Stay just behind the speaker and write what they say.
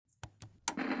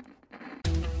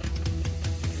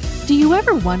Do you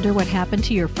ever wonder what happened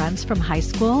to your friends from high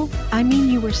school? I mean,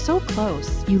 you were so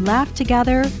close. You laughed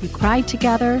together, you cried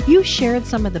together, you shared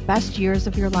some of the best years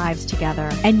of your lives together.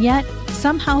 And yet,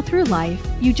 somehow through life,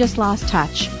 you just lost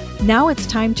touch. Now it's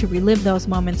time to relive those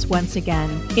moments once again.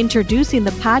 Introducing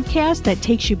the podcast that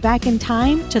takes you back in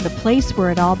time to the place where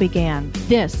it all began.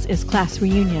 This is Class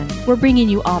Reunion. We're bringing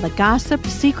you all the gossip,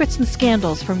 secrets, and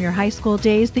scandals from your high school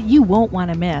days that you won't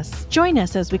want to miss. Join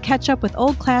us as we catch up with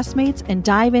old classmates and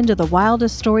dive into the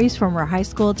wildest stories from our high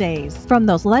school days. From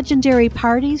those legendary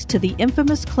parties to the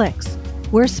infamous cliques,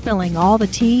 we're spilling all the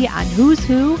tea on who's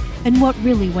who and what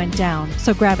really went down.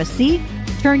 So grab a seat,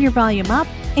 turn your volume up,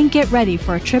 and get ready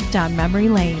for a trip down memory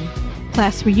lane.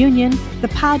 Class Reunion, the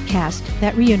podcast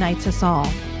that reunites us all.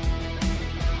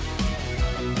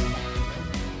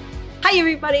 Hi,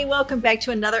 everybody. Welcome back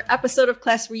to another episode of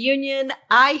Class Reunion.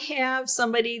 I have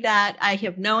somebody that I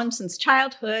have known since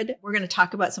childhood. We're going to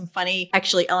talk about some funny,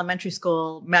 actually elementary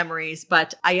school memories,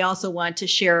 but I also want to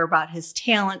share about his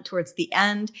talent towards the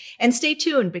end. And stay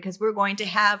tuned because we're going to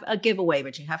have a giveaway,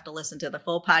 but you have to listen to the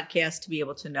full podcast to be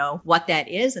able to know what that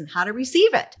is and how to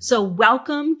receive it. So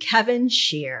welcome, Kevin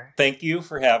Scheer. Thank you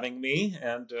for having me,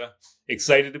 and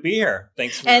excited to be here.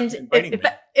 Thanks for inviting me.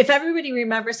 If everybody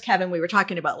remembers Kevin, we were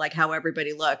talking about like how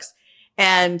everybody looks.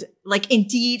 And like,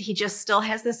 indeed, he just still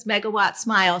has this megawatt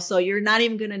smile. So you're not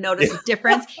even going to notice a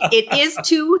difference. It is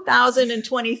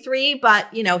 2023,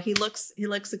 but you know, he looks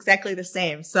exactly the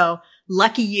same. So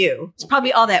lucky you. It's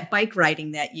probably all that bike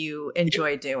riding that you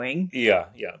enjoy doing. Yeah.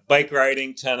 Bike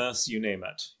riding, tennis, you name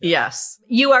it. Yeah. Yes.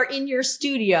 You are in your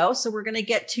studio. So we're going to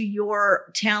get to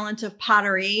your talent of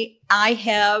pottery. I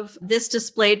have this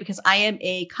displayed because I am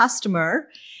a customer.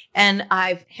 And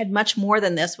I've had much more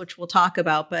than this, which we'll talk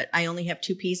about, but I only have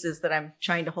two pieces that I'm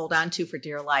trying to hold on to for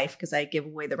dear life because I give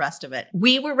away the rest of it.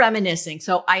 We were reminiscing.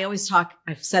 So I always talk,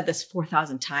 I've said this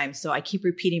 4,000 times, so I keep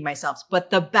repeating myself,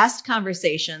 but the best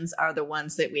conversations are the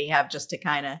ones that we have just to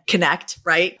kind of connect,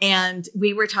 right? And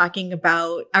we were talking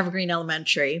about Evergreen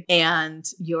Elementary and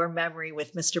your memory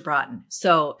with Mr. Broughton.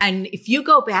 So, and if you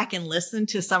go back and listen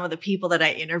to some of the people that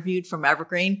I interviewed from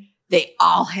Evergreen, they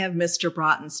all have Mr.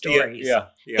 Broughton stories. Yeah,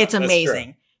 it's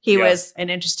amazing. He was an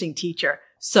interesting teacher.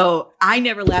 So I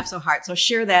never laughed so hard. So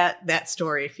share that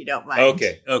story if you don't mind.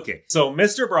 Okay. So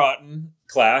Mr. Broughton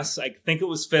class, I think it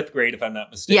was 5th grade if I'm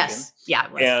not mistaken. Yes. Yeah,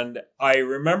 it was. And I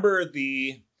remember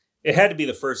it had to be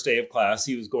the first day of class.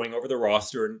 He was going over the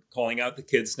roster and calling out the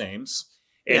kids' names.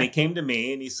 And he came to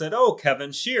me and he said, "Oh,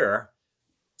 Kevin Scheer.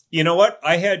 You know what?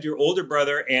 I had your older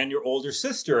brother and your older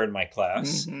sister in my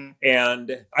class,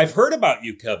 and I've heard about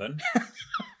you, Kevin."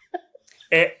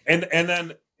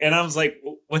 and I was like,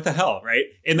 "What the hell?" Right?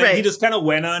 And then he just kind of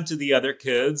went on to the other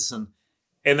kids,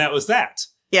 and that was that.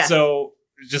 Yeah. So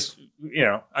just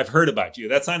I've heard about you.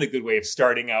 That's not a good way of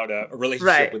starting out a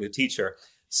relationship with a teacher.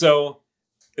 So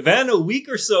then a week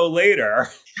or so later,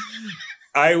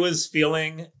 I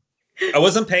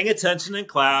wasn't paying attention in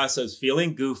class. I was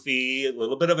feeling goofy, a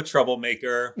little bit of a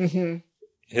troublemaker.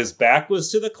 His back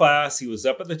was to the class. He was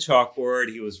up at the chalkboard.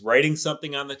 He was writing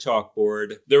something on the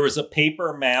chalkboard. There was a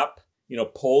paper map,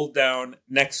 pulled down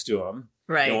next to him.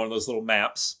 Right. One of those little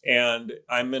maps. And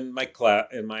I'm in my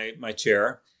my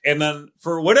chair. And then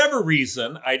for whatever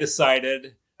reason, I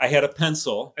decided I had a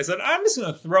pencil. I said, I'm just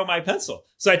going to throw my pencil.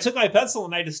 So I took my pencil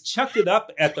and I just chucked it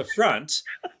up at the front.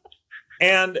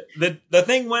 And the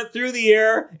thing went through the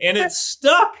air and it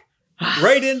stuck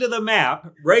right into the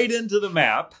map,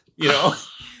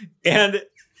 And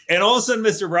all of a sudden,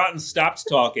 Mr. Broughton stopped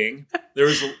talking. There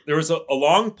was a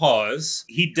long pause.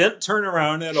 He didn't turn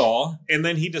around at all. And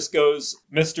then he just goes,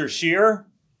 "Mr. Scheer,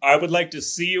 I would like to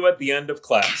see you at the end of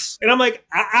class." And I'm like,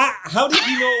 how did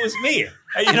he know it was me?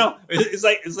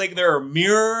 It's like there a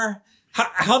mirror.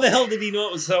 How the hell did he know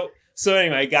it was so? So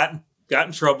anyway, I got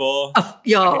in trouble.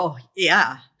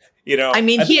 Yeah. I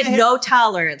mean, he had no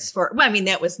tolerance for,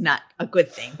 that was not a good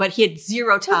thing, but he had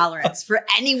zero tolerance for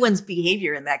anyone's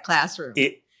behavior in that classroom.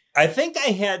 I think I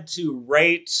had to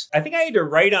write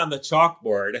on the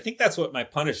chalkboard. I think that's what my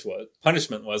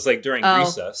punishment was like during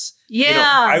recess.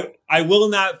 Yeah. I will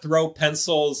not throw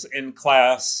pencils in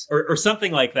class or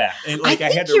something like that. And I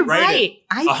had to write it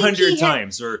 100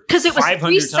 times or 500 times. Because it was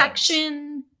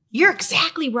 3-section. You're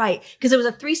exactly right. Because it was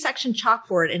a 3-section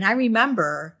chalkboard. And I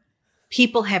remember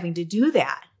people having to do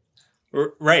that.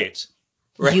 Right.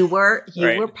 You were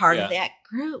part of that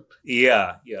group.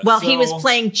 Yeah. Well, he was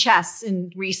playing chess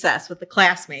in recess with the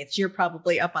classmates. You're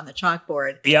probably up on the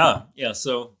chalkboard. Yeah.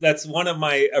 So that's one of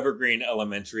my Evergreen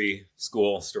Elementary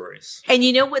School stories. And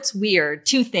you know what's weird?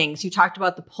 2 things. You talked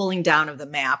about the pulling down of the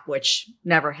map, which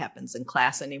never happens in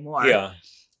class anymore. Yeah.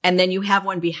 And then you have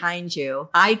one behind you.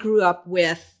 I grew up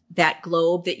with that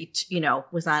globe that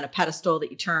was on a pedestal that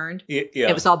you turned. Yeah.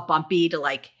 It was all bumpy to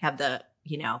like have the,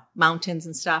 mountains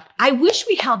and stuff. I wish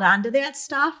we held on to that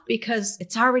stuff because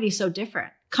it's already so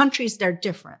different. Countries, they're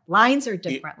different. Lines are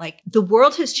different. Like the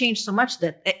world has changed so much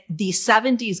that the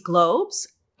 70s globes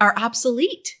are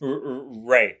obsolete.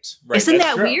 Right. Isn't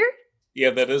that weird?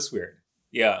 Yeah, that is weird.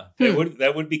 Yeah,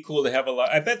 that would be cool to have a lot.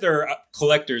 I bet there are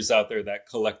collectors out there that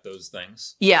collect those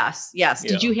things. Yes.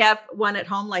 Did you have one at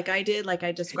home like I did, like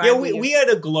I described? Yeah, we had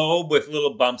a globe with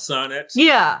little bumps on it.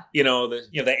 Yeah,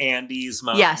 the Andes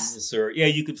mountains. Yes. Or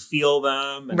you could feel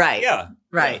them. And, right. Yeah.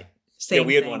 Right. Yeah. Same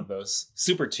we had thing. one of those.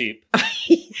 Super cheap.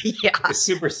 Yeah. It's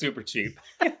super, super cheap.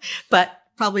 But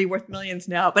probably worth millions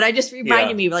now. But I just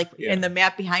reminded me, in the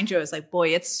map behind you, I was like, boy,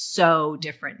 it's so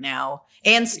different now.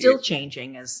 And still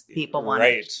changing as people want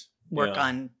to work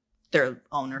on their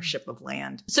ownership of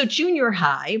land. So junior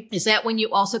high, is that when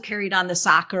you also carried on the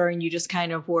soccer and you just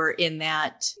kind of were in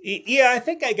that? Yeah, I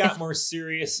think I got more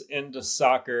serious into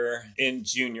soccer in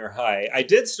junior high. I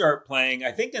did start playing,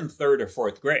 I think in 3rd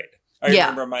or 4th grade. I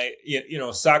remember my,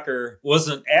 soccer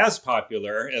wasn't as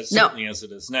popular as certainly as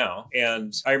it is now.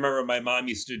 And I remember my mom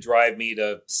used to drive me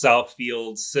to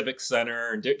Southfield Civic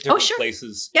Center and different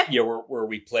places where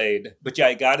we played. But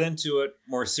I got into it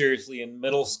more seriously in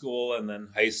middle school and then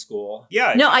high school.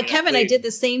 Yeah. Kevin, I did the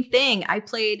same thing. I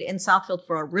played in Southfield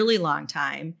for a really long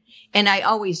time. And I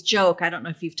always joke, I don't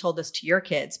know if you've told this to your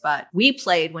kids, but we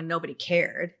played when nobody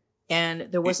cared and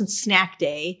there wasn't snack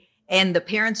day. And the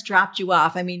parents dropped you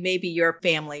off. I mean, maybe your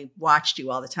family watched you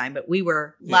all the time, but we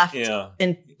were left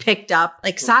and picked up.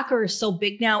 Like soccer is so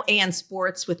big now and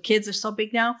sports with kids are so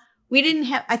big now.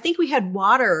 I think we had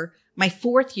water my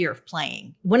 4th year of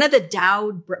playing. One of the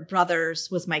Dowd brothers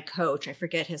was my coach. I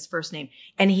forget his first name.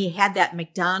 And he had that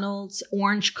McDonald's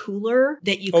orange cooler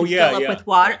that you could fill up with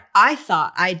water. Yeah. I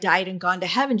thought I died and gone to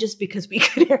heaven just because we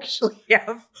could actually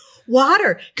have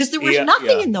water because there was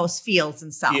nothing in those fields in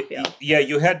Southfield. Yeah,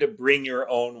 you had to bring your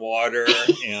own water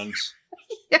and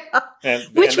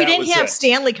which we didn't have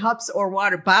Stanley cups or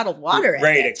bottled water at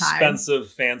that time.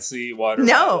 Expensive, fancy water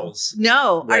bottles.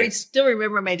 No. Right. I still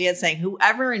remember my dad saying,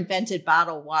 whoever invented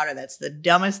bottled water, that's the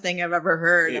dumbest thing I've ever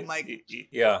heard. I'm like,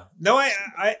 yeah. No,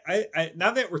 I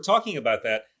now that we're talking about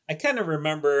that, I kind of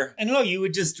remember, I don't know, you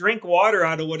would just drink water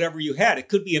out of whatever you had. It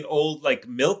could be an old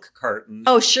milk carton.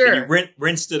 Oh, sure. And you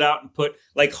rinsed it out and put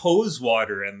hose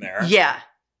water in there. Yeah.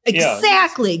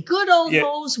 Exactly. Yeah. Good old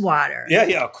hose water.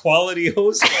 Yeah. Quality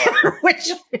hose water. Which,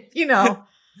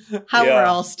 how we're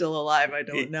all still alive, I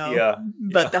don't know. Yeah.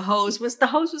 But the hose was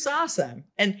awesome.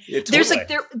 And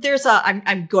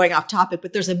I'm going off topic,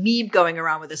 but there's a meme going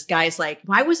around with this guy's like,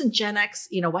 why wasn't Gen X,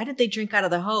 why did they drink out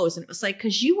of the hose? And it was like,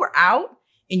 because you were out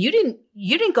and you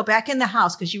didn't go back in the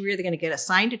house because you were either going to get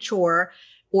assigned a chore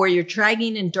or you're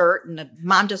dragging in dirt and the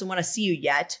mom doesn't want to see you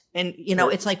yet. And,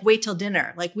 it's like, wait till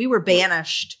dinner. Like we were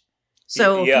banished.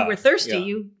 So if you were thirsty,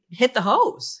 you hit the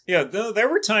hose. Yeah. There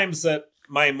were times that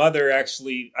my mother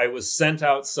I was sent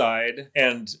outside,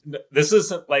 and this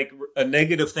isn't like a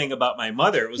negative thing about my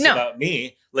mother. It was about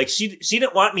me. Like she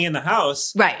didn't want me in the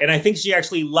house. Right. And I think she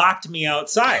actually locked me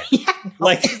outside. She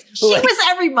was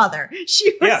every mother.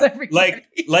 She was every mother.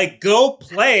 Like go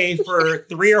play for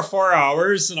 3 or 4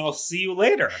 hours and I'll see you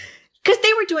later. Because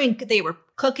they were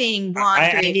cooking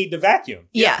laundry. I need to vacuum.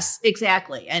 Yes,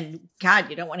 exactly. And God,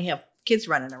 you don't want to have kids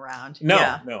running around.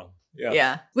 No.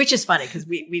 Yeah. Which is funny because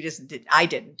I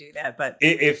didn't do that. But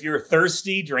if you're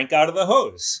thirsty, drink out of the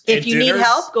hose. If you need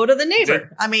help, go to the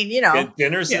neighbor.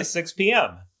 Dinner's at 6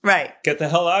 p.m. Right. Get the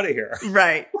hell out of here.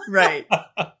 Right.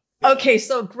 Okay.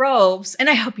 So Groves, and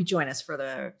I hope you join us for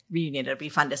the reunion. It'll be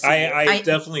fun to see. I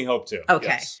definitely hope to. Okay.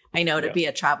 Yes. I know it'd be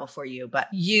a travel for you, but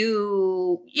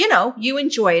you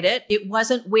enjoyed it. It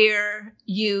wasn't where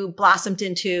you blossomed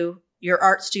into your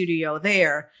art studio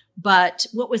there. But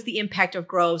what was the impact of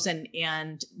Groves and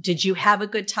did you have a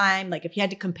good time? Like if you had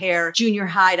to compare junior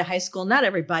high to high school, not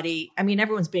everybody,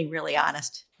 everyone's being really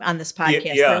honest on this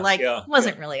podcast. They're like,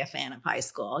 wasn't really a fan of high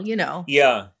school,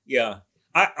 Yeah.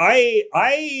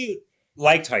 I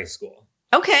liked high school.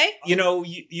 Okay.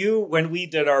 You when we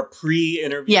did our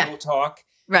pre-interview talk,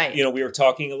 right. We were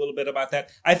talking a little bit about that.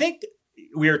 I think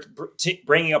we were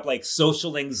bringing up like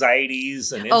social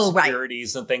anxieties and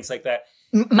insecurities and things like that.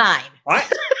 Mine.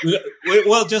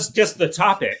 Well, just the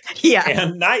topic,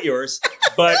 and not yours.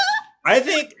 But I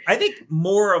think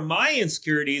more of my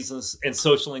insecurities and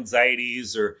social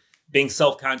anxieties or being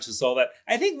self-conscious, all that.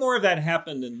 I think more of that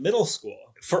happened in middle school.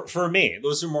 For me,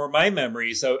 those are more my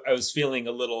memories. I was feeling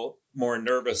a little more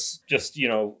nervous, just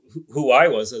who I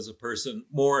was as a person,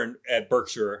 more at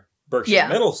Berkshire Berkshire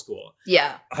Middle School.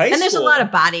 Yeah. High and there's school, a lot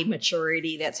of body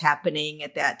maturity that's happening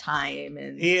at that time.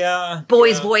 And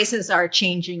boys' voices are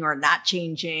changing or not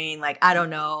changing. Like, I don't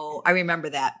know. I remember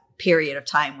that period of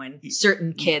time when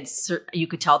certain kids, you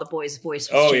could tell the boy's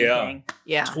voice was changing.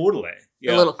 Yeah. Totally.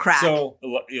 Yeah. A little crack. So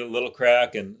a little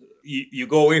crack, and you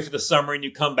go away for the summer and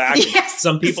you come back. And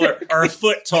some people are a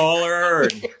foot taller.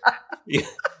 And,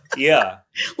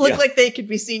 Look like they could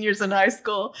be seniors in high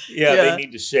school. Yeah, they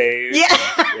need to shave.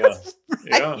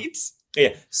 Right.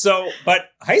 Yeah. So, but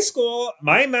high school,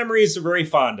 my memories are very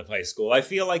fond of high school. I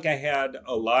feel like I had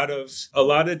a lot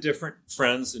of different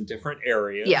friends in different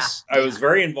areas. Yeah. I was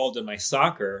very involved in my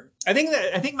soccer. I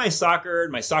think my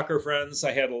soccer friends,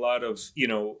 I had a lot of,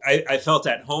 I felt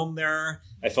at home there.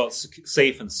 I felt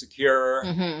safe and secure.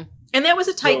 Mm-hmm. And that was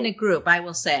a tight-knit group, I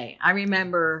will say. I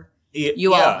remember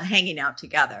you all hanging out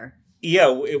together. Yeah,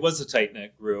 it was a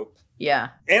tight-knit group. Yeah.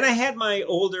 And I had my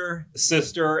older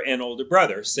sister and older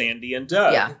brother, Sandy and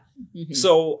Doug. Yeah. Mm-hmm.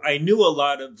 So I knew a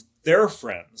lot of their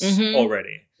friends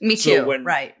already. Me too. So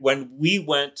when we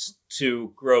went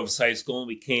to Groves High School and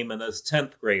we came in as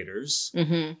 10th graders,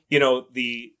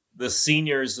 the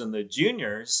seniors and the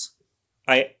juniors,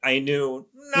 I knew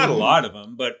not a lot of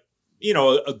them, but,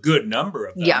 a good number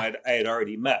of them I had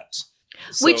already met.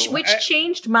 So which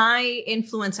changed my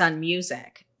influence on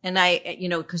music. And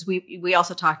because we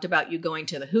also talked about you going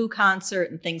to the Who concert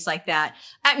and things like that.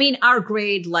 I mean, our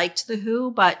grade liked the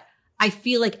Who, but I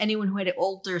feel like anyone who had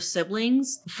older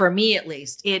siblings, for me at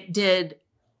least, it did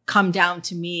come down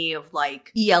to me of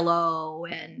like ELO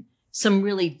and some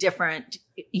really different,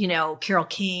 Carole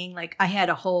King. Like I had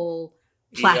a whole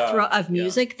plethora of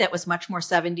music that was much more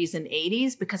 70s and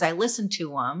 80s because I listened to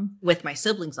them with my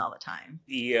siblings all the time.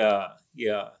 Yeah.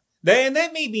 And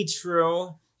that may be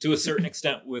true to a certain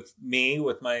extent with me,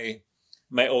 with my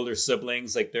older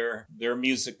siblings. Like their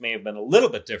music may have been a little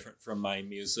bit different from my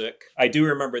music. I do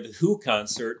remember the Who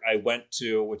concert I went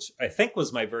to, which I think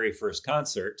was my very first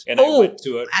concert. And I went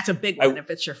to it. That's a big one if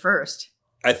it's your first.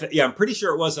 I'm pretty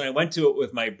sure it was. And I went to it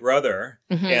with my brother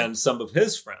and some of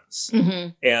his friends.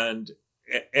 Mm-hmm. And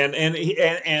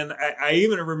I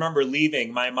even remember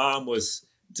leaving. My mom was,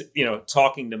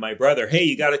 talking to my brother. Hey,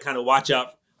 you got to kind of watch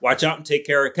out and take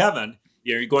care of Kevin.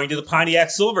 You're going to the Pontiac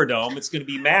Silverdome. It's going to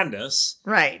be madness.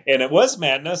 Right. And it was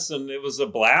madness, and it was a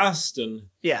blast. And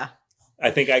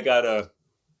I think I got a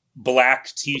black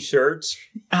T-shirt,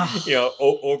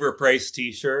 overpriced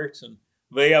T-shirt.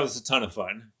 But it was a ton of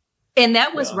fun. And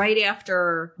that was right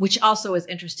after, which also is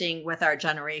interesting with our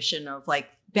generation of like,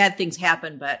 bad things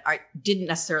happened, but didn't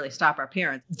necessarily stop our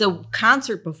parents. The Who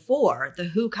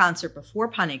concert before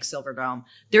Pontiac Silverdome,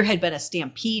 there had been a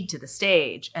stampede to the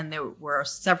stage, and there were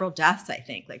several deaths, I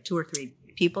think, like 2 or 3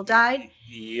 people died.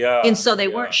 Yeah. And so they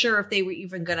weren't sure if they were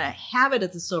even going to have it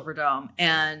at the Silverdome.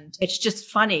 And it's just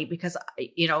funny because,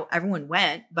 everyone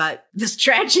went, but this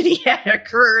tragedy had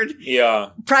occurred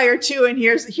prior to, and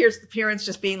here's the parents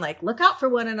just being like, look out for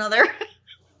one another.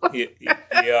 Yeah.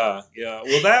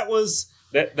 Well, that was...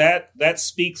 That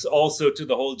speaks also to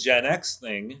the whole Gen X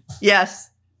thing. Yes.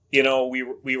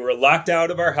 We were locked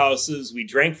out of our houses. We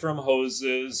drank from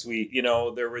hoses.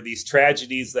 There were these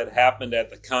tragedies that happened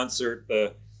at the concert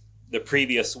the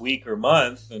previous week or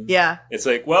month. And it's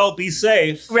like, well, be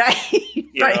safe. Right.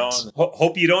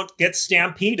 Hope you don't get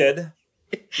stampeded.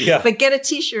 Yeah. But get a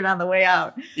T-shirt on the way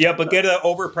out. Yeah, but get an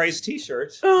overpriced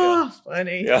T-shirt. Oh,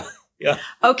 funny. Yeah. Yeah.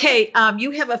 Okay. You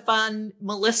have a fun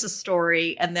Melissa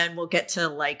story, and then we'll get to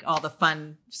like all the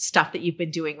fun stuff that you've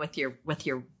been doing with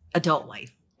your adult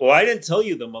life. Well, I didn't tell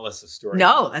you the Melissa story.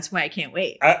 No, that's why I can't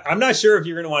wait. I'm not sure if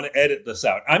you're going to want to edit this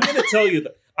out. I'm going to tell you.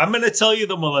 I'm going to tell you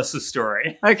the Melissa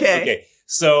story. Okay.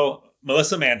 So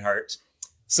Melissa Manhart.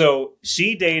 So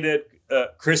she dated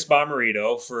Chris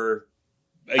Bomarito for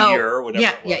a year or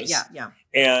whatever it was. Yeah.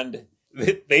 And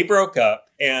they broke up,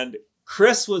 and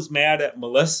Chris was mad at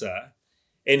Melissa,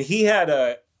 and he had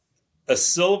a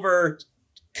silver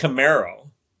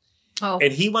Camaro. Oh.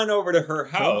 And he went over to her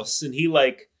house and he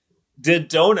like did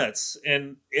donuts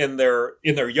in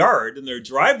their yard, in their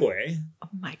driveway. Oh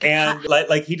my God. And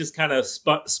like he just kind of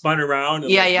spun around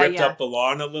and ripped up the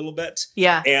lawn a little bit.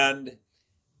 Yeah. And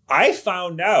I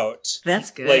found out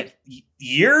that's good. Like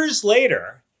years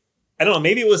later, I don't know,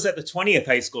 maybe it was at the 20th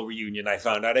high school reunion I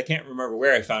found out. I can't remember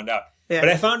where I found out. Yeah. But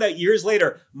I found out years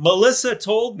later, Melissa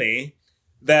told me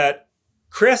that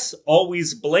Chris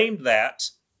always blamed that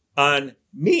on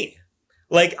me.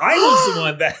 Like I was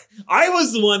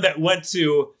the one that went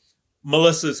to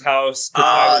Melissa's house.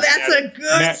 Oh, that's a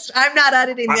good. I'm not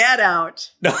editing that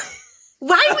out. No.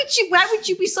 Why would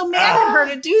you be so mad at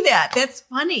her to do that? That's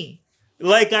funny.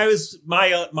 Like I was,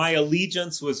 my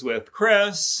allegiance was with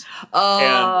Chris.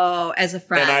 Oh, as a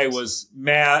friend. And I was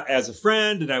mad as a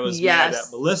friend, and I was mad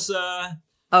at Melissa.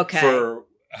 Okay. For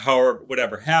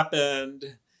whatever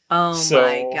happened. Oh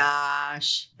my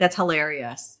gosh. That's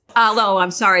hilarious. Although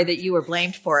I'm sorry that you were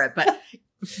blamed for it, but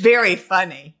very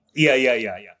funny. Yeah.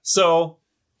 So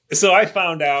I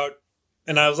found out,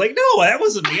 and I was like, no, that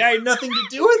wasn't me. I had nothing to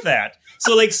do with that.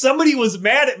 So like somebody was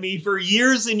mad at me for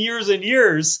years and years and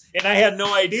years, and I had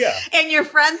no idea. And your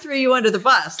friend threw you under the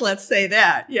bus. Let's say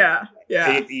that. Yeah.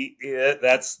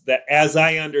 That's that. As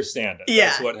I understand it. Yeah.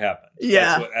 That's what happened.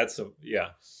 Yeah. Yeah.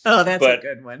 Oh, that's a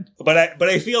good one. But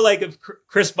I feel like if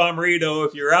Chris Bomarito,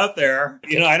 if you're out there,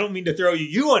 I don't mean to throw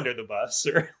you under the bus.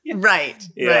 Right.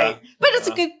 But it's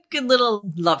a good little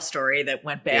love story that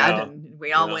went bad, and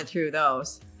we all went through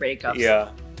those breakups. Yeah.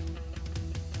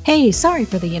 Hey, sorry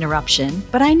for the interruption,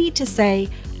 but I need to say,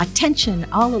 attention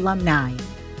all alumni.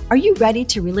 Are you ready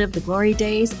to relive the glory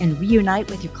days and reunite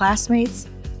with your classmates?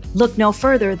 Look no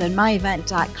further than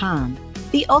myevent.com,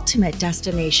 the ultimate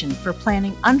destination for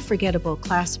planning unforgettable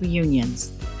class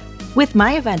reunions. With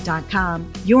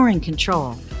myevent.com, you're in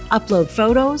control. Upload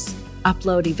photos,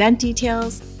 upload event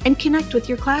details, and connect with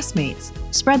your classmates.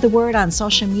 Spread the word on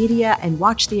social media and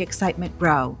watch the excitement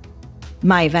grow.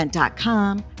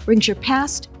 myevent.com brings your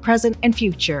past, present, and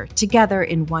future together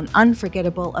in one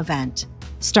unforgettable event.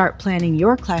 Start planning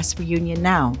your class reunion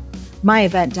now.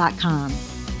 myevent.com.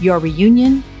 Your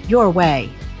reunion, your way.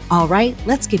 All right,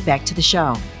 let's get back to the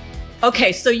show.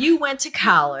 Okay, so you went to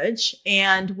college,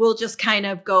 and we'll just kind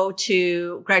of go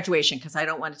to graduation because I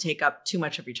don't want to take up too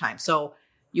much of your time. So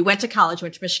you went to college,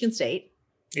 went to Michigan State.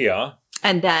 Yeah.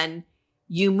 And then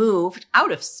you moved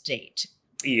out of state.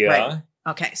 Yeah. Right?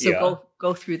 Okay, so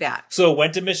go through that. So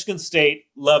went to Michigan State,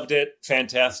 loved it,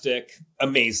 fantastic,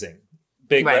 amazing.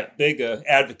 Big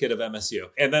advocate of MSU.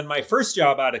 And then my first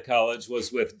job out of college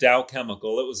was with Dow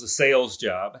Chemical. It was a sales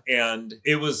job. And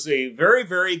it was a very,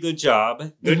 very good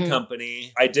job, good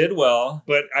company. I did well,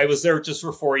 but I was there just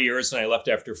for 4 years and I left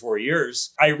after 4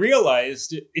 years. I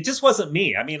realized it just wasn't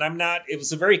me. I mean, it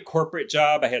was a very corporate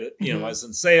job. I had, I was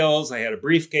in sales. I had a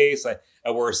briefcase. I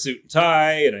wore a suit and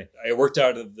tie, and I worked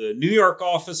out of the New York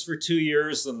office for 2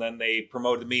 years. And then they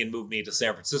promoted me and moved me to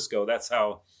San Francisco. That's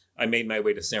how I made my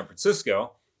way to San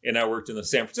Francisco, and I worked in the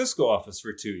San Francisco office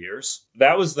for 2 years.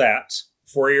 That was that.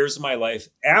 4 years of my life.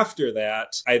 After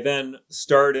that, I then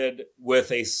started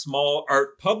with a small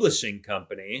art publishing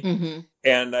company,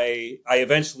 and I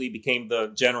eventually became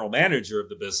the general manager of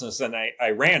the business, and I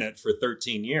ran it for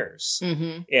 13 years.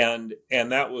 And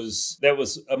that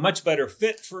was a much better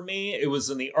fit for me. It was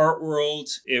in the art world.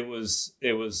 It was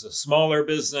a smaller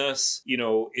business.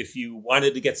 If you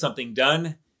wanted to get something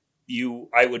done,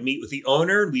 I would meet with the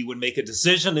owner, and we would make a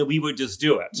decision, and we would just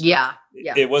do it. Yeah.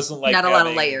 It wasn't like not a lot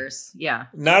of layers. Yeah.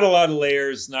 Not a lot of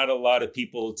layers, not a lot of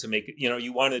people to make it.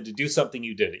 You wanted to do something,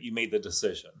 you did it. You made the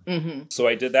decision. So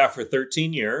I did that for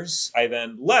 13 years. I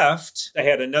then left. I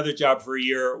had another job for a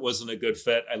year. It wasn't a good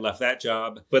fit. I left that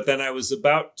job. But then I was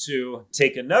about to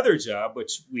take another job,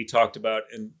 which we talked about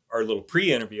in our little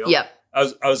pre-interview. Yep.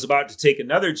 I was about to take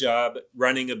another job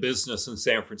running a business in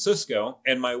San Francisco.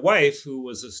 And my wife, who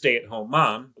was a stay-at-home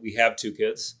mom, we have 2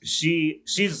 kids, she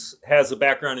has a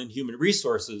background in human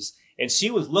resources. And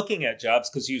she was looking at jobs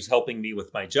because she was helping me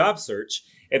with my job search.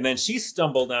 And then she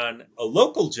stumbled on a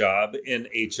local job in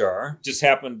HR, just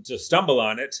happened to stumble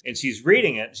on it. And she's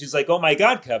reading it. She's like, oh my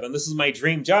God, Kevin, this is my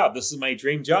dream job. This is my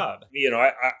dream job.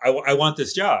 I want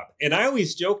this job. And I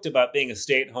always joked about being a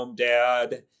stay-at-home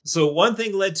dad. So one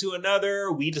thing led to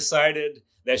another. We decided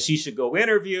that she should go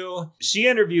interview. She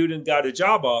interviewed and got a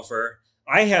job offer.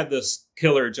 I had this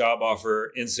killer job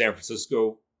offer in San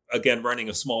Francisco, again, running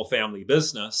a small family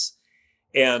business.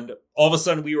 And all of a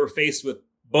sudden we were faced with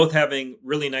both having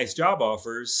really nice job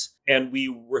offers. And we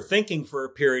were thinking for a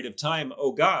period of time,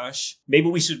 oh gosh, maybe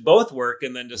we should both work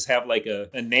and then just have like a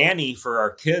nanny for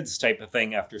our kids type of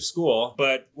thing after school.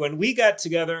 But when we got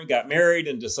together and got married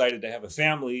and decided to have a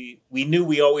family, we knew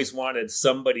we always wanted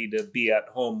somebody to be at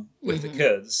home with the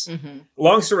kids.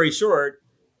 Long story short,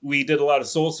 we did a lot of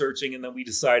soul searching, and then we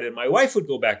decided my wife would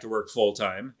go back to work full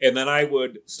time, and then I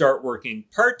would start working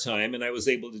part time. And I was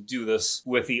able to do this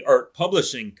with the art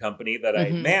publishing company that I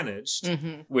managed,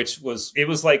 which was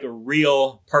like a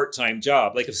real part time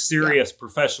job, like a serious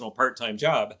professional part time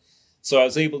job. So I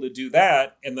was able to do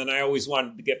that. And then I always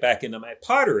wanted to get back into my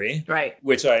pottery,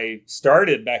 which I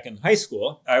started back in high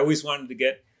school. I always wanted to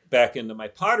get back into my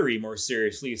pottery more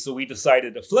seriously. So we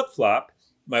decided to flip flop.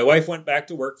 My wife went back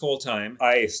to work full time.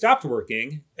 I stopped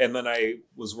working, and then I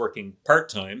was working part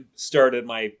time, started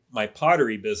my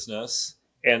pottery business.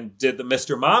 and did the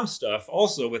Mr. Mom stuff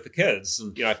also with the kids.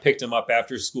 And, I picked him up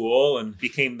after school and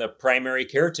became the primary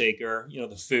caretaker,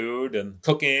 the food and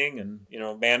cooking and,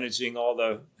 managing all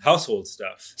the household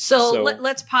stuff. So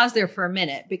let's pause there for a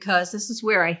minute, because this is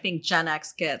where I think Gen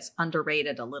X gets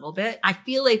underrated a little bit. I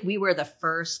feel like we were the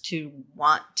first to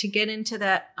want to get into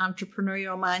that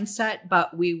entrepreneurial mindset,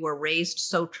 but we were raised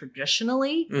so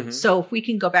traditionally. Mm-hmm. So if we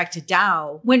can go back to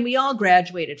Dow, when we all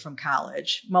graduated from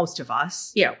college, most of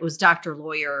us, it was doctor,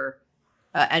 lawyer,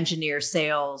 engineer,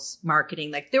 sales,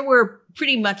 marketing. Like there were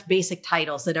pretty much basic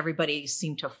titles that everybody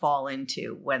seemed to fall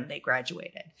into when they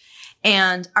graduated.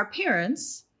 And our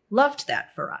parents loved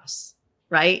that for us,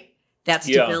 right? That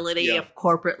stability of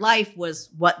corporate life was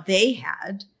what they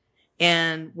had.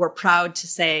 And we're proud to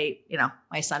say,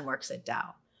 my son works at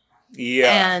Dow.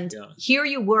 Here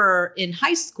you were in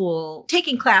high school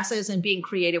taking classes and being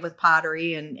creative with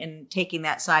pottery and taking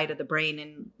that side of the brain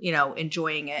and,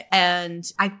 enjoying it. And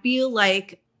I feel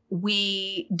like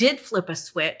we did flip a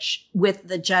switch with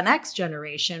the Gen X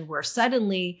generation where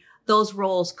suddenly those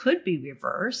roles could be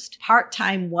reversed.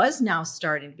 Part-time was now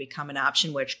starting to become an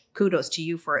option, which kudos to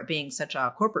you for it being such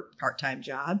a corporate part-time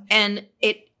job. And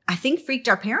it, I think, freaked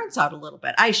our parents out a little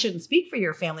bit. I shouldn't speak for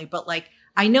your family, but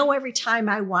I know every time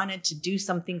I wanted to do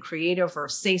something creative or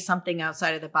say something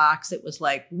outside of the box, it was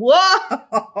like,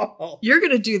 whoa, you're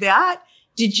going to do that?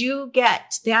 Did you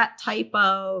get that type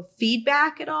of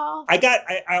feedback at all?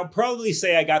 I'll probably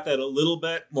say I got that a little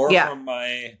bit more from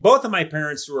both of my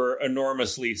parents were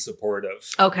enormously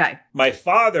supportive. Okay. My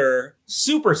father,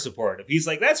 super supportive. He's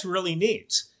like, that's really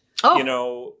neat.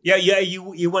 Oh.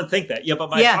 You wouldn't think that. Yeah, but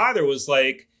my father was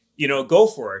like, go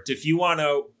for it. If you want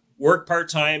to work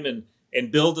part-time and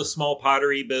build a small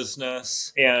pottery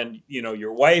business, and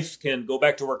your wife can go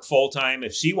back to work full time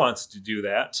if she wants to do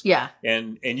that. Yeah.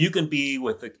 And you can be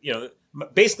with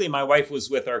basically my wife was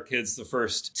with our kids the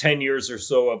first 10 years or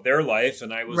so of their life,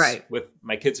 and I was with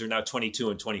my kids are now 22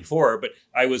 and 24, but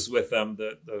I was with them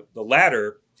the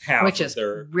latter half, which is of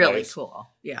their really life. Cool.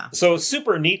 Yeah. So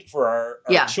super neat for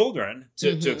our children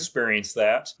to experience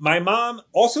that. My mom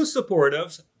also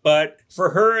supportive, but for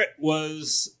her it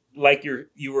was like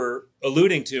you were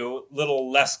alluding to, a little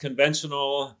less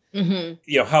conventional.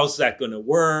 Mm-hmm. How's that going to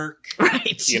work?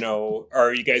 Right.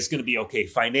 Are you guys going to be okay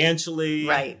financially?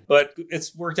 Right. But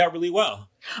it's worked out really well.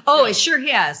 Oh, it sure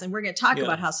has. And we're going to talk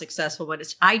about how successful,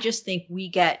 but I just think we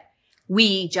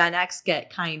Gen X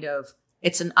get kind of,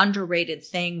 it's an underrated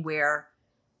thing where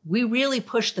we really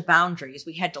push the boundaries.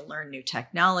 We had to learn new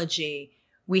technology.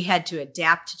 We had to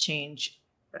adapt to change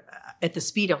at the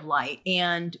speed of light.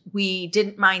 And we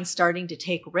didn't mind starting to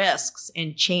take risks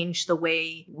and change the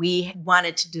way we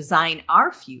wanted to design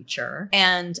our future.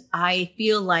 And I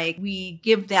feel like we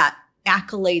give that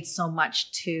accolade so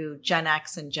much to Gen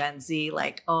X and Gen Z,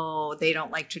 like, oh, they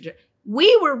don't like tradition.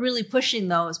 We were really pushing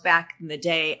those back in the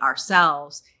day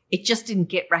ourselves. It just didn't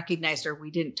get recognized, or we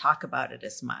didn't talk about it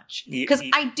as much. Because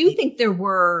I do think there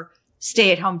were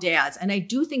stay-at-home dads, and I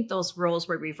do think those roles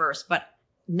were reversed, but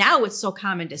now it's so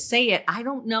common to say it. I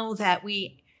don't know that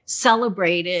we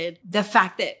celebrated the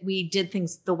fact that we did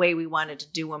things the way we wanted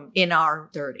to do them in our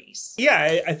 30s.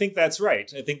 Yeah, I think that's right.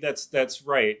 I think that's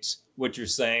right, what you're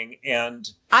saying. And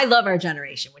I love our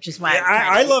generation, which is why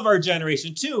I love our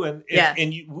generation too.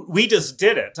 And we just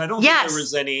did it. I don't think there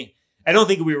was any, I don't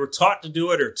think we were taught to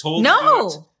do it or told to do it.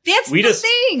 No, that's the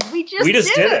thing. We just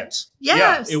did it.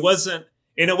 Yes. Yeah, it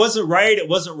wasn't right. It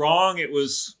wasn't wrong. It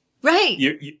was... Right.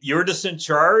 You're just in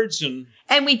charge. And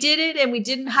we did it, and we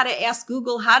didn't know how to ask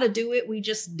Google how to do it. We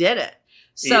just did it.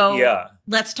 So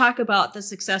let's talk about the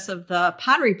success of the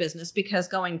pottery business, because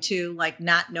going to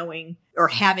not knowing or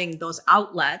having those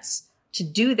outlets to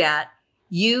do that,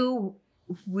 you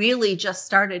really just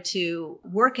started to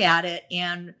work at it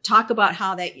and talk about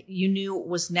how that you knew it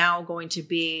was now going to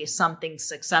be something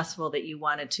successful that you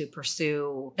wanted to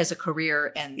pursue as a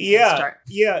career and start.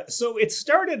 Yeah. So it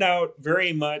started out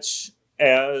very much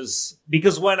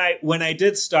because when I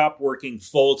did stop working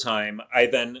full time,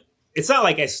 it's not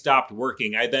like I stopped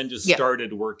working. I then just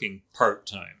started working part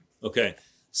time. Okay.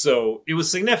 So it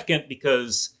was significant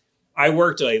because I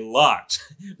worked a lot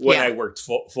when I worked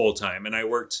full time, and I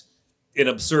worked an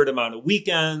absurd amount of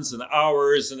weekends and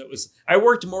hours. And I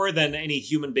worked more than any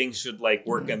human being should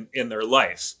work in their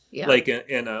life. Yeah.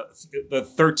 In the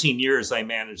 13 years I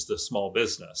managed the small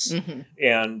business. Mm-hmm.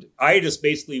 And I just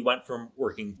basically went from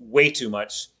working way too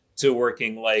much to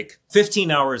working 15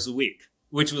 hours a week,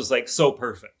 which was so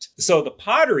perfect. So the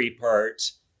pottery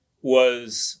part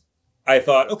was, I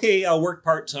thought, okay, I'll work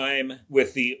part-time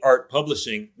with the art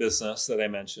publishing business that I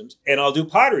mentioned, and I'll do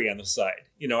pottery on the side.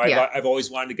 I've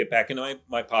always wanted to get back into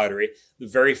my pottery. The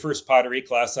very first pottery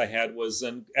class I had was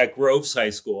at Groves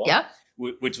High School,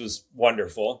 which was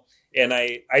wonderful. And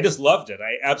I just loved it.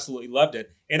 I absolutely loved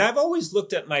it. And I've always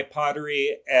looked at my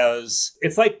pottery as,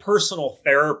 it's like personal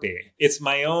therapy. It's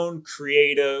my own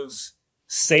creative,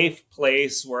 safe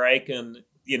place where I can,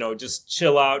 just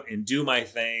chill out and do my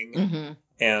thing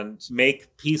and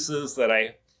make pieces that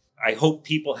I hope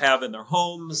people have in their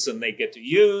homes and they get to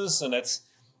use. And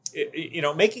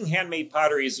making handmade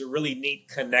pottery is a really neat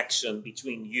connection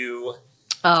between you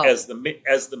as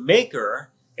the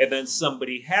maker and then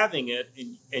somebody having it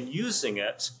and using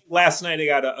it. Last night, I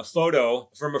got a photo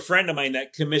from a friend of mine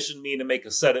that commissioned me to make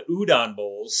a set of udon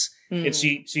bowls. And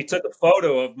she took a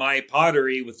photo of my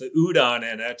pottery with the udon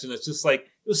in it. And it's just like,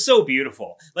 it was so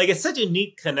beautiful. Like, it's such a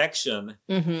neat connection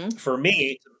for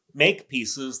me to make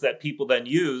pieces that people then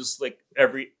use like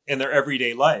in their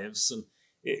everyday lives. And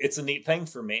it's a neat thing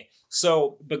for me.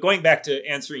 So, but going back to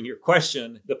answering your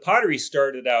question, the pottery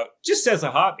started out just as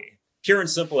a hobby. Pure and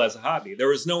simple as a hobby. There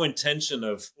was no intention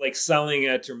of like selling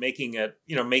it or making it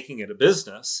a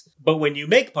business. But when you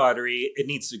make pottery, it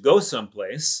needs to go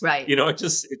someplace. Right. It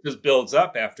just builds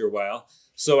up after a while.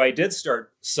 So I did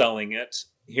start selling it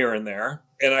here and there,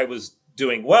 and I was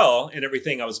doing well, and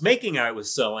everything I was making, I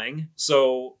was selling.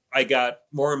 So I got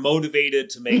more motivated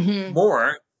to make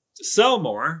more, to sell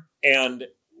more. And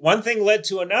one thing led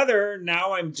to another.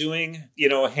 Now I'm doing,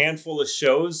 a handful of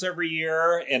shows every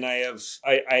year, and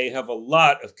I have a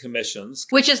lot of commissions.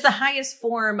 Which is the highest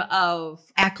form of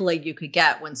accolade you could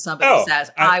get when somebody says,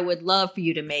 I would love for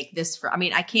you to make this for,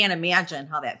 I can't imagine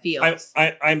how that feels.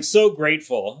 I'm so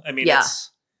grateful. I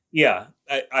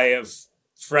have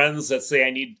friends that say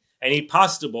I need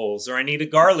pasta bowls, or I need a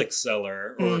garlic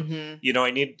cellar, or,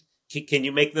 can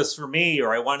you make this for me?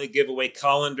 Or I want to give away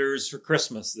colanders for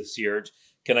Christmas this year.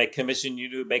 Can I commission you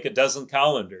to make a dozen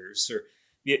colanders? Or,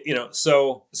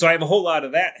 so I have a whole lot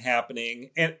of that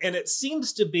happening. And it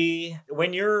seems to be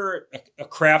when you're a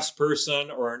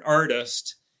craftsperson or an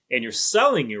artist and you're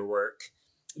selling your work,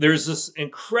 there's this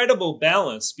incredible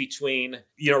balance between,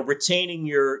 retaining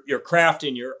your craft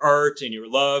and your art and your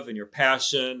love and your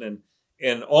passion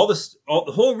and all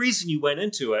the whole reason you went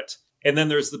into it. And then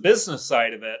there's the business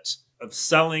side of it, of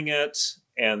selling it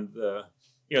and the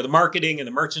marketing and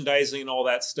the merchandising and all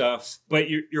that stuff. But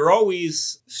you're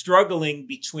always struggling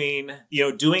between,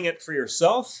 doing it for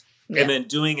yourself and then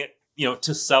doing it,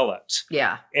 to sell it.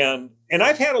 Yeah. And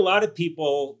I've had a lot of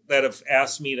people that have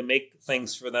asked me to make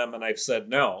things for them, and I've said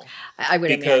no. I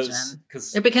would imagine.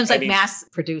 Because it becomes mass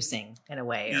producing in a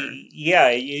way.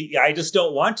 I just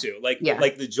don't want to. Like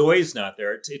the joy's not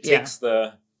there. It takes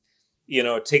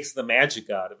the magic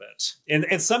out of it.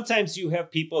 And sometimes you have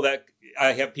people that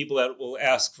will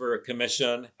ask for a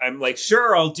commission. I'm like,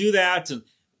 sure, I'll do that. And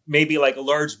maybe like a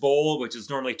large bowl, which is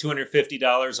normally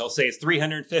 $250. I'll say it's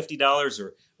 $350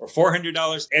 or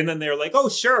 $400. And then they're like, oh,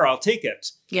 sure, I'll take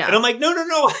it. Yeah. And I'm like,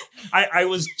 no. I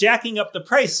was jacking up the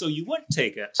price so you wouldn't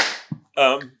take it.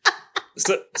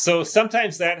 So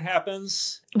sometimes that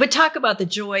happens. But talk about the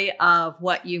joy of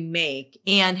what you make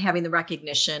and having the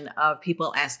recognition of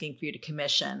people asking for you to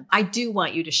commission. I do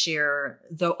want you to share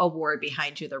the award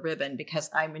behind you, the ribbon, because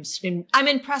I'm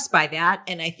impressed by that.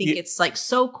 And I think it's like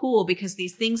so cool because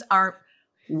these things aren't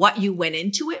what you went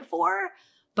into it for,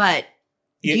 but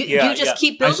you just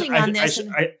keep building on this.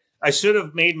 I should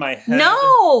have made my head.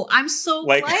 No, I'm so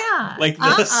glad. Like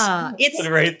this. It's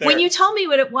right there. When you told me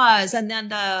what it was, and then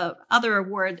the other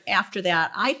award after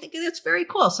that, I think it's very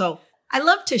cool. So I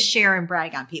love to share and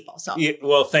brag on people. So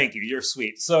well, thank you. You're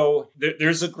sweet. So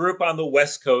there's a group on the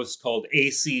West Coast called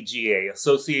ACGA,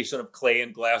 Association of Clay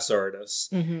and Glass Artists,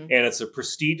 and it's a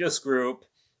prestigious group.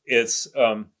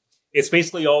 It's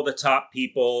basically all the top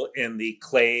people in the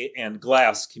clay and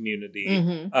glass community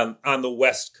on the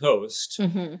West Coast.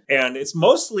 And it's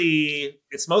mostly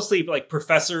like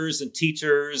professors and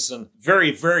teachers and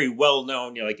very, very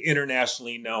well-known, like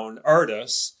internationally known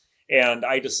artists. And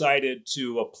I decided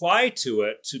to apply to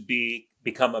it to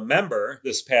become a member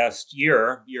this past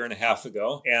year and a half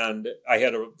ago. And I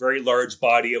had a very large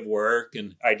body of work,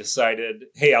 and I decided,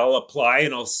 hey, I'll apply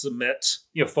and I'll submit,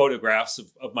 photographs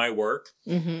of my work.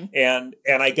 And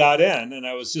I got in, and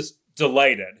I was just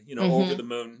delighted, over the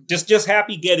moon, just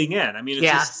happy getting in. I mean,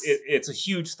 it's a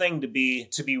huge thing to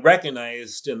be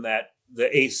recognized in the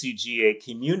ACGA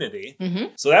community.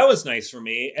 So that was nice for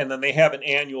me. And then they have an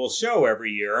annual show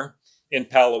every year in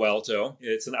Palo Alto.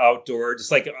 It's an outdoor,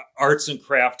 just like arts and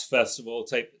craft festival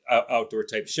type, outdoor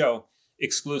type show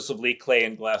exclusively clay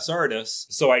and glass artists.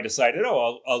 So I decided,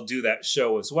 I'll do that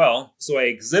show as well. So I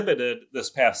exhibited this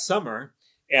past summer,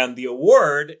 and the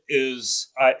award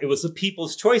is, it was a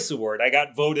People's Choice Award. I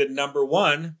got voted number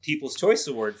 1 People's Choice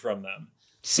Award from them.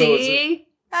 See?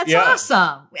 That's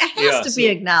awesome. It has to be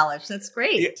acknowledged. That's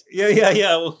great.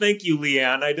 Yeah. Well, thank you,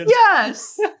 Leanne. I didn't.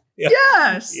 Yes.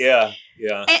 Yes. Yeah.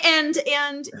 And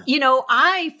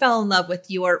I fell in love with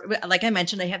you, or like I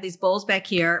mentioned, I have these bowls back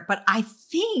here, but I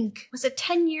think, was it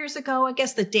 10 years ago? I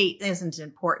guess the date isn't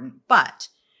important, but,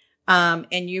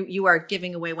 and you are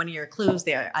giving away one of your clues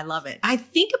there. I love it. I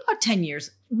think about 10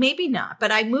 years, maybe not,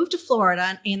 but I moved to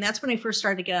Florida, and that's when I first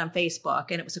started to get on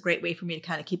Facebook. And it was a great way for me to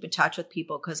kind of keep in touch with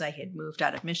people because I had moved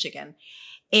out of Michigan.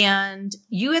 And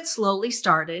you had slowly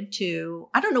started to,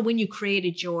 I don't know when you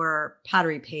created your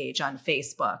pottery page on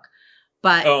Facebook,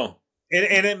 but. Oh,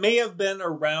 and it may have been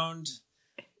around,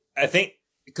 I think,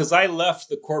 because I left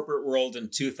the corporate world in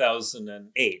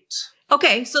 2008.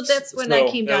 Okay. So that's when I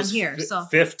came down here. So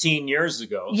 15 years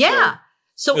ago. Yeah.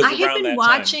 So I had been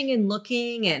watching and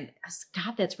looking, and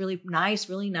God, that's really nice,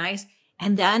 really nice.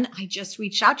 And then I just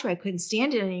reached out to her. I couldn't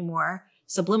stand it anymore.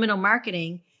 Subliminal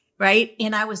marketing. Right.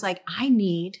 And I was like, I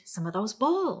need some of those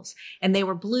bowls. And they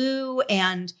were blue.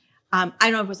 And I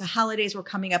don't know if it was the holidays were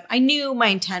coming up. I knew my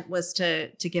intent was to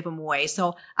give them away.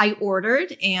 So I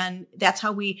ordered, and that's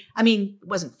how it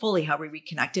wasn't fully how we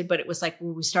reconnected, but it was like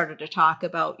when we started to talk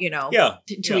about,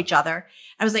 to each other.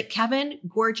 I was like, Kevin,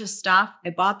 gorgeous stuff.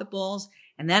 I bought the bowls.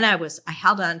 And then I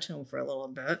held on to them for a little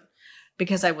bit,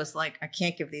 because I was like, I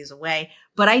can't give these away,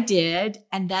 but I did.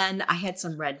 And then I had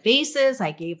some red vases.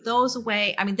 I gave those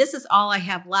away. I mean, this is all I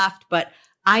have left, but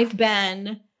I've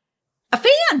been a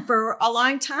fan for a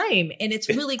long time. And it's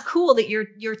really cool that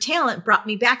your talent brought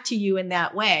me back to you in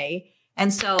that way.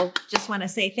 And so just want to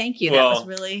say thank you. That was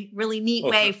really, really neat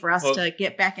way for us to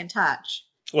get back in touch.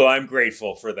 Well, I'm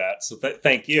grateful for that. So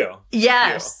thank you.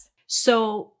 Yes. Thank you.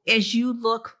 So as you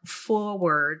look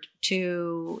forward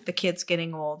to the kids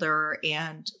getting older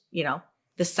and,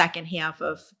 the second half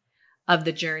of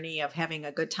the journey of having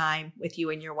a good time with you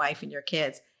and your wife and your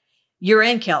kids, you're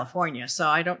in California. So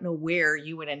I don't know where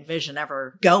you would envision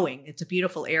ever going. It's a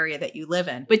beautiful area that you live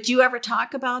in. But do you ever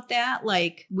talk about that?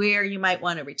 Like where you might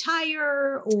want to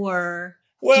retire, or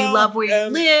do you love where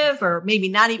you live, or maybe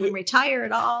not even retire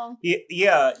at all?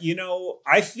 Yeah.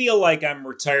 I feel like I'm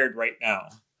retired right now.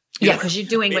 Yeah, because you're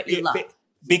doing what you love.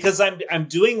 Because I'm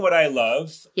doing what I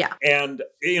love. Yeah. And,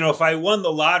 if I won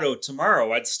the lotto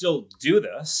tomorrow, I'd still do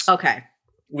this. Okay.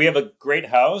 We have a great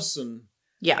house, and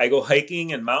yeah, I go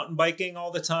hiking and mountain biking all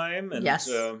the time. And yes.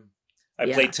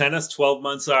 I play tennis 12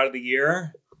 months out of the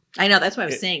year. I know. That's what I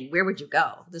was saying. Where would you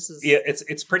go?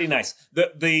 It's pretty nice.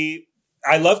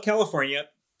 I love California.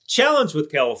 Challenge with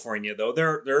California, though,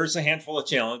 there's a handful of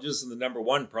challenges, and the number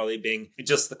one probably being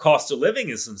just the cost of living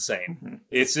is insane. Mm-hmm.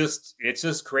 It's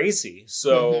just crazy.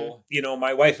 So,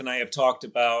 my wife and I have talked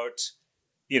about,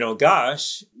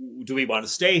 gosh, do we want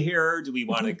to stay here? Do we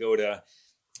want to go to?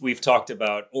 We've talked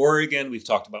about Oregon. We've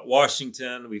talked about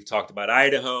Washington. We've talked about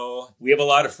Idaho. We have a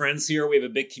lot of friends here. We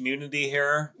have a big community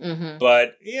here. Mm-hmm.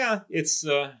 But yeah, it's.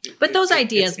 But those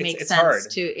ideas make sense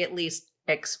to at least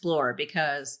explore,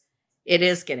 because it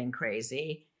is getting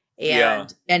crazy.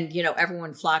 And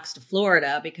everyone flocks to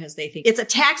Florida because they think it's a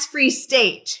tax-free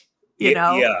state,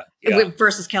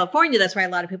 versus California. That's why a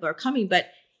lot of people are coming.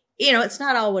 But, it's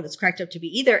not all what it's cracked up to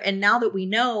be either. And now that we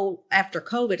know, after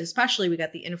COVID, especially, we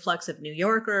got the influx of New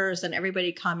Yorkers and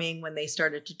everybody coming when they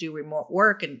started to do remote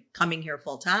work and coming here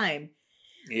full time.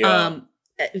 Yeah.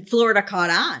 Florida caught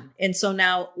on. And so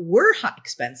now we're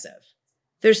expensive.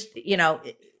 There's,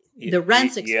 the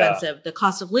rent's expensive. Yeah. The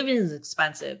cost of living is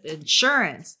expensive.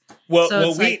 Insurance.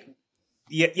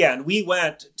 And we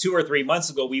went 2 or 3 months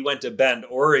ago. We went to Bend,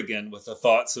 Oregon, with the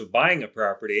thoughts of buying a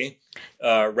property,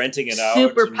 renting it out.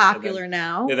 Super popular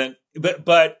now. And then,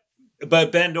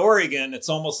 but Bend, Oregon, it's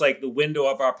almost like the window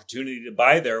of opportunity to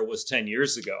buy there was 10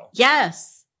 years ago.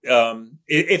 Yes.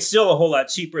 It's still a whole lot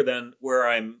cheaper than where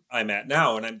I'm at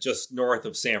now, and I'm just north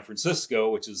of San Francisco,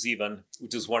 which is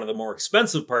one of the more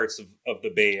expensive parts of the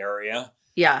Bay Area.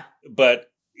 Yeah,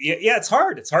 but it's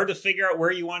hard. It's hard to figure out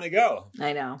where you want to go.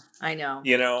 I know.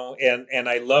 And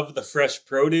I love the fresh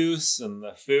produce and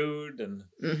the food, and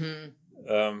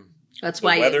that's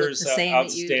why you look the same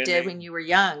that you did when you were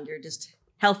young. You're just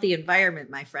healthy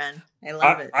environment, my friend. I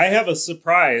love it. I have a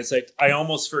surprise. I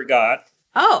almost forgot.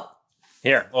 Oh.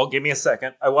 Here, give me a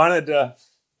second. I wanted to,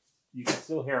 you can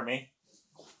still hear me.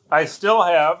 I still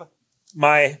have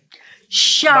my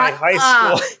high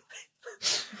school.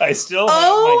 I still have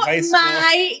my high school. Oh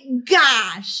my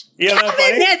gosh. Yeah,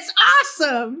 Kevin, that's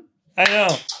awesome. I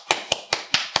know.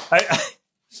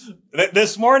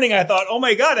 This morning I thought, oh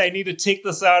my God, I need to take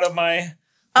this out of my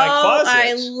closet.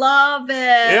 I love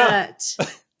it.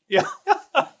 Yeah.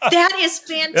 That is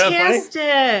fantastic.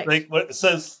 Yeah, like what it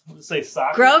says, say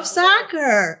soccer. Grove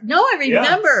Soccer. No, I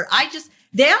remember.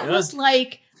 That was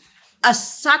like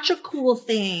such a cool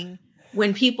thing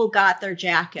when people got their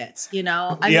jackets,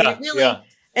 I mean, really,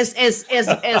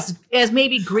 as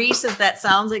maybe Grease as that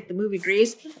sounds like the movie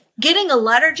Grease, getting a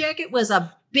letter jacket was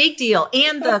a big deal.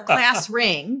 And the class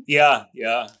ring. Yeah.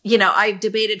 I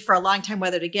debated for a long time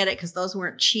whether to get it because those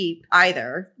weren't cheap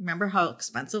either. Remember how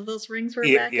expensive those rings were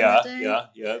back in the day?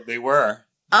 Yeah, they were.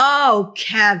 Oh,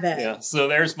 Kevin. Yeah, so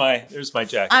there's my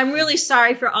jacket. I'm really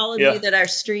sorry for all of you that are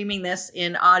streaming this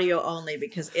in audio only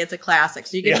because it's a classic.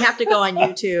 So you're going to have to go on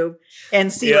YouTube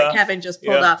and see what Kevin just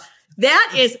pulled up.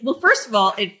 That is, well, first of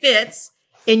all, it fits.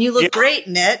 And you look great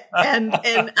in it. And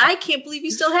I can't believe you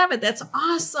still have it. That's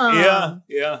awesome. Yeah.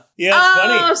 It's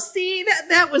funny. Oh, see,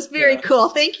 that was very cool.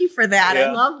 Thank you for that.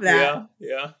 I love that.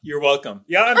 Yeah. You're welcome.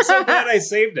 Yeah, I'm so glad I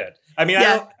saved it. I mean,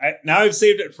 now I've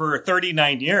saved it for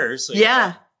 39 years. So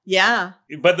Yeah.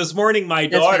 But this morning, my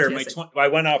daughter, I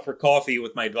went out for coffee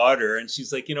with my daughter, and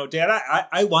she's like, Dad,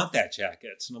 I want that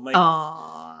jacket. And I'm like,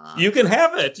 aww. You can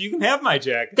have it. You can have my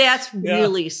jacket. That's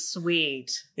really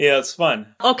sweet. Yeah, it's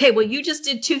fun. Okay, well, you just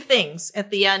did two things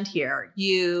at the end here.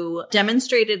 You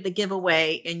demonstrated the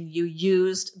giveaway, and you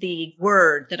used the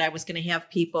word that I was going to have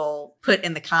people put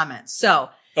in the comments. So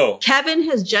Kevin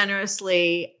has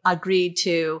generously agreed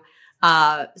to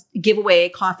give away a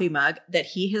coffee mug that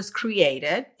he has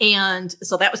created. And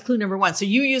so that was clue number one. So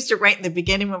you used it right in the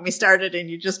beginning when we started and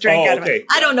you just drank out of it.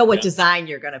 I don't know what design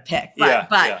you're going to pick, but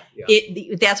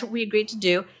that's what we agreed to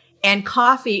do. And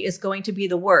coffee is going to be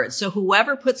the word. So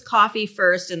whoever puts coffee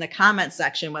first in the comment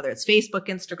section, whether it's Facebook,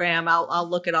 Instagram, I'll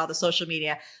look at all the social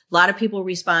media. A lot of people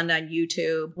respond on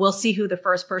YouTube. We'll see who the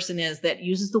first person is that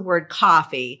uses the word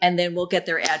coffee, and then we'll get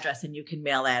their address and you can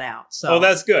mail that out. So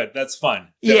that's good. That's fun.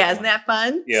 Yeah, isn't that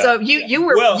fun? Yeah. So you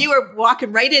were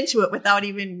walking right into it without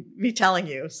even me telling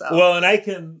you. So and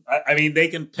they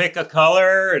can pick a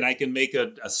color, and I can make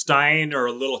a stein or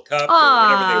a little cup or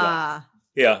whatever they want.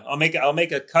 Yeah, I'll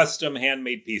make a custom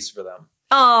handmade piece for them.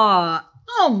 Oh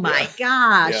my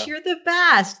gosh, you're the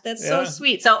best. That's so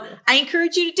sweet. So I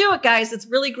encourage you to do it, guys. It's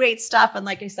really great stuff. And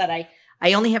like I said,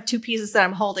 I only have 2 pieces that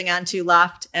I'm holding on to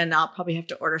left, and I'll probably have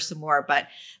to order some more, but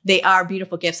they are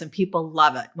beautiful gifts and people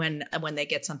love it when they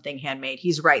get something handmade.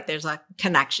 He's right. There's a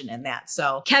connection in that.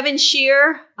 So Kevin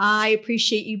Scheer, I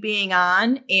appreciate you being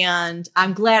on, and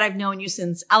I'm glad I've known you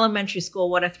since elementary school.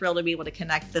 What a thrill to be able to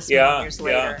connect this many years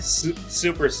later. Yeah,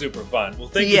 super, super fun. Well,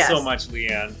 thank you so much,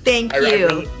 Leanne. Thank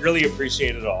you. I really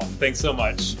appreciate it all. Thanks so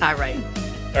much. All right.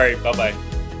 Bye-bye.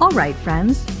 All right,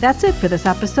 friends, that's it for this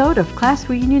episode of Class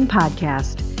Reunion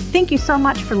Podcast. Thank you so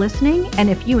much for listening, and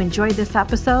if you enjoyed this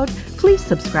episode, please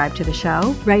subscribe to the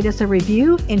show, write us a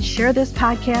review, and share this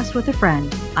podcast with a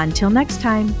friend. Until next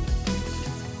time.